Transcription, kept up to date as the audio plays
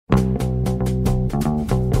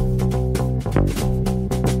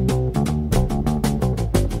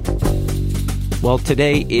Well,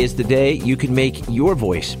 today is the day you can make your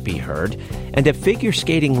voice be heard, and a figure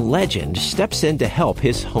skating legend steps in to help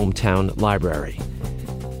his hometown library.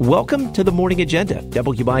 Welcome to the Morning Agenda,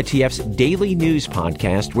 WITF's daily news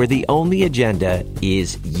podcast where the only agenda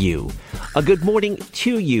is you. A good morning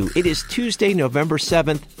to you. It is Tuesday, November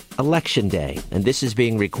 7th, Election Day, and this is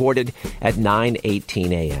being recorded at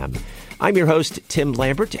 9:18 a.m. I'm your host, Tim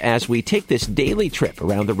Lambert, as we take this daily trip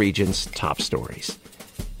around the region's top stories.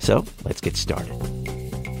 So, let's get started.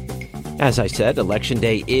 As I said, Election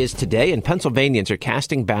Day is today, and Pennsylvanians are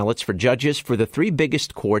casting ballots for judges for the three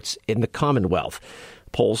biggest courts in the Commonwealth.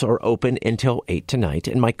 Polls are open until 8 tonight,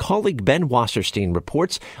 and my colleague Ben Wasserstein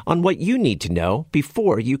reports on what you need to know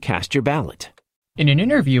before you cast your ballot. In an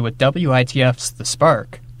interview with WITF's The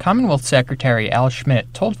Spark, Commonwealth Secretary Al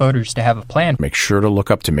Schmidt told voters to have a plan. Make sure to look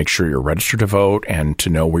up to make sure you're registered to vote and to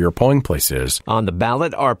know where your polling place is. On the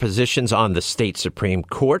ballot are positions on the state Supreme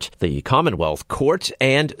Court, the Commonwealth Court,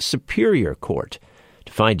 and Superior Court.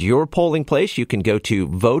 To find your polling place, you can go to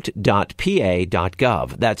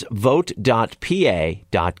vote.pa.gov. That's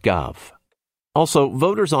vote.pa.gov. Also,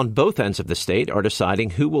 voters on both ends of the state are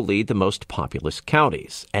deciding who will lead the most populous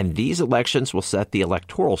counties, and these elections will set the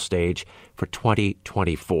electoral stage for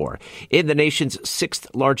 2024. In the nation's sixth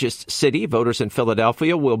largest city, voters in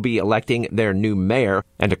Philadelphia will be electing their new mayor,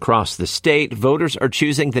 and across the state, voters are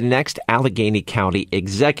choosing the next Allegheny County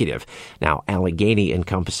executive. Now, Allegheny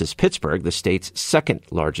encompasses Pittsburgh, the state's second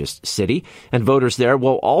largest city, and voters there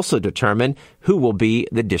will also determine who will be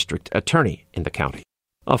the district attorney in the county.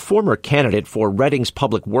 A former candidate for Reading's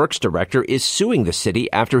public works director is suing the city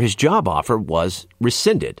after his job offer was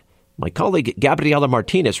rescinded. My colleague Gabriela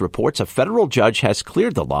Martinez reports a federal judge has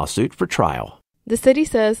cleared the lawsuit for trial. The city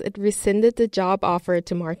says it rescinded the job offer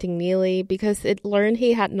to Martin Neely because it learned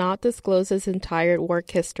he had not disclosed his entire work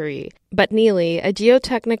history. But Neely, a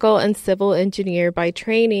geotechnical and civil engineer by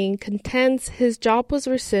training, contends his job was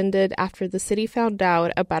rescinded after the city found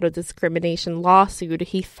out about a discrimination lawsuit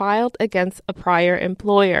he filed against a prior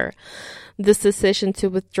employer. This decision to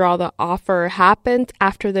withdraw the offer happened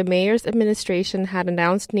after the mayor's administration had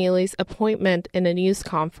announced Neely's appointment in a news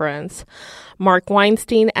conference. Mark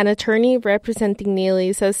Weinstein, an attorney representing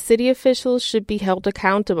Neely, says city officials should be held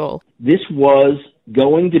accountable. This was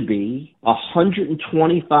going to be a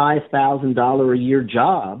 $125,000 a year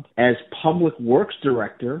job as public works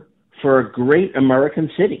director for a great American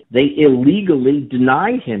city. They illegally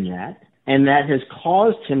denied him that, and that has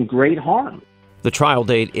caused him great harm. The trial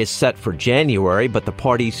date is set for January, but the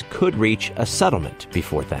parties could reach a settlement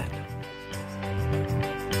before then.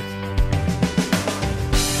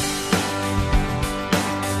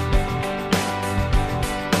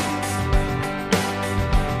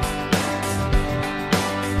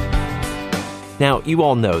 Now, you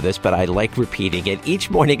all know this, but I like repeating it. Each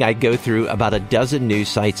morning I go through about a dozen news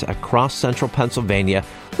sites across central Pennsylvania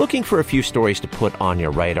looking for a few stories to put on your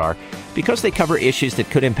radar because they cover issues that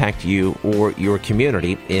could impact you or your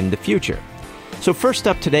community in the future. So first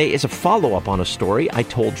up today is a follow-up on a story I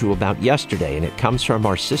told you about yesterday, and it comes from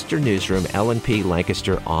our sister newsroom, L&P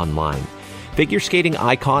Lancaster Online. Figure skating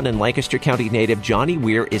icon and Lancaster County native Johnny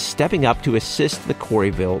Weir is stepping up to assist the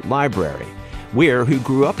Corryville Library. Weir, who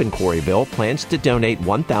grew up in Corryville, plans to donate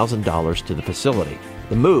 $1,000 to the facility.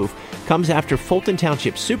 The move comes after Fulton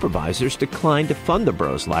Township supervisors declined to fund the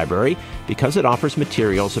Bros Library because it offers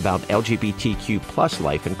materials about LGBTQ+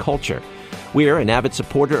 life and culture. Weir, an avid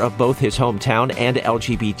supporter of both his hometown and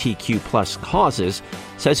LGBTQ+ causes,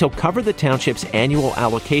 says he'll cover the township's annual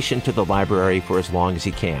allocation to the library for as long as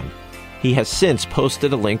he can. He has since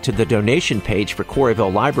posted a link to the donation page for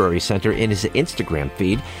Corryville Library Center in his Instagram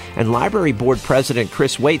feed, and Library Board President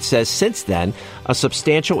Chris Waite says since then, a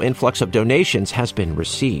substantial influx of donations has been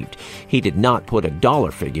received. He did not put a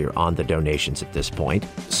dollar figure on the donations at this point.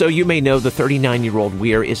 So you may know the 39-year-old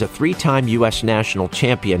Weir is a three-time U.S. national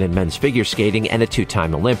champion in men's figure skating and a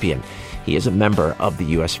two-time Olympian. He is a member of the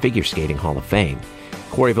U.S. Figure Skating Hall of Fame.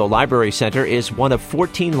 Corryville Library Center is one of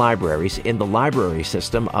 14 libraries in the library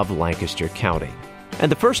system of Lancaster County.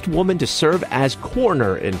 And the first woman to serve as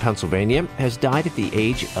coroner in Pennsylvania has died at the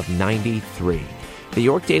age of 93. The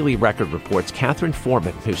York Daily Record reports Catherine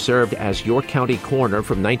Foreman, who served as York County coroner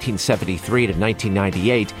from 1973 to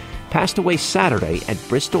 1998, passed away Saturday at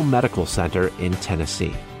Bristol Medical Center in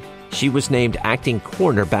Tennessee. She was named acting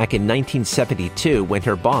coroner back in 1972 when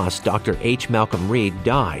her boss, Dr. H. Malcolm Reed,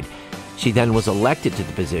 died. She then was elected to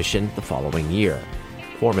the position the following year.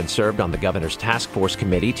 Foreman served on the governor's task force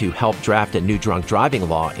committee to help draft a new drunk driving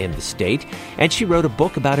law in the state, and she wrote a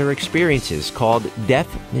book about her experiences called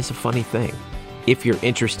Death is a Funny Thing. If you're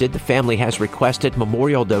interested, the family has requested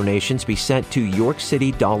memorial donations be sent to York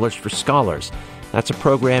City Dollars for Scholars. That's a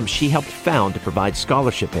program she helped found to provide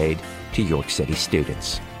scholarship aid to York City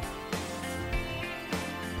students.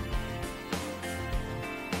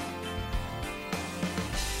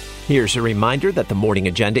 Here's a reminder that the Morning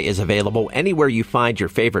Agenda is available anywhere you find your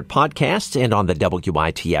favorite podcasts and on the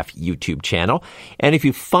WITF YouTube channel. And if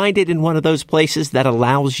you find it in one of those places that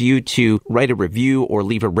allows you to write a review or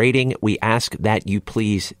leave a rating, we ask that you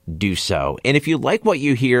please do so. And if you like what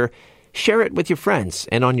you hear, share it with your friends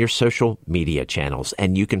and on your social media channels.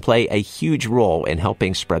 And you can play a huge role in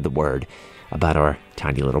helping spread the word about our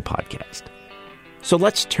tiny little podcast. So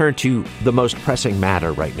let's turn to the most pressing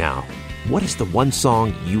matter right now. What is the one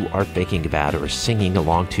song you are thinking about or singing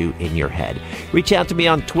along to in your head? Reach out to me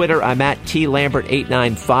on Twitter. I'm at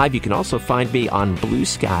TLambert895. You can also find me on Blue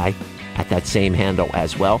Sky at that same handle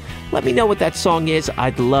as well. Let me know what that song is.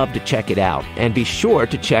 I'd love to check it out. And be sure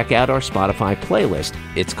to check out our Spotify playlist.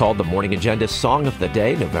 It's called The Morning Agenda Song of the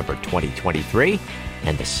Day, November 2023.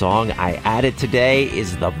 And the song I added today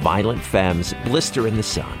is The Violent Femmes, Blister in the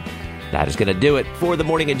Sun. That is going to do it for The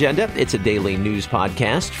Morning Agenda. It's a daily news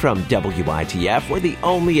podcast from WITF where the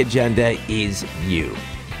only agenda is you.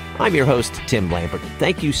 I'm your host, Tim Lambert.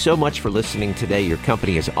 Thank you so much for listening today. Your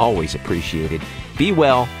company is always appreciated. Be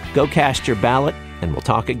well, go cast your ballot, and we'll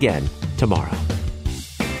talk again tomorrow.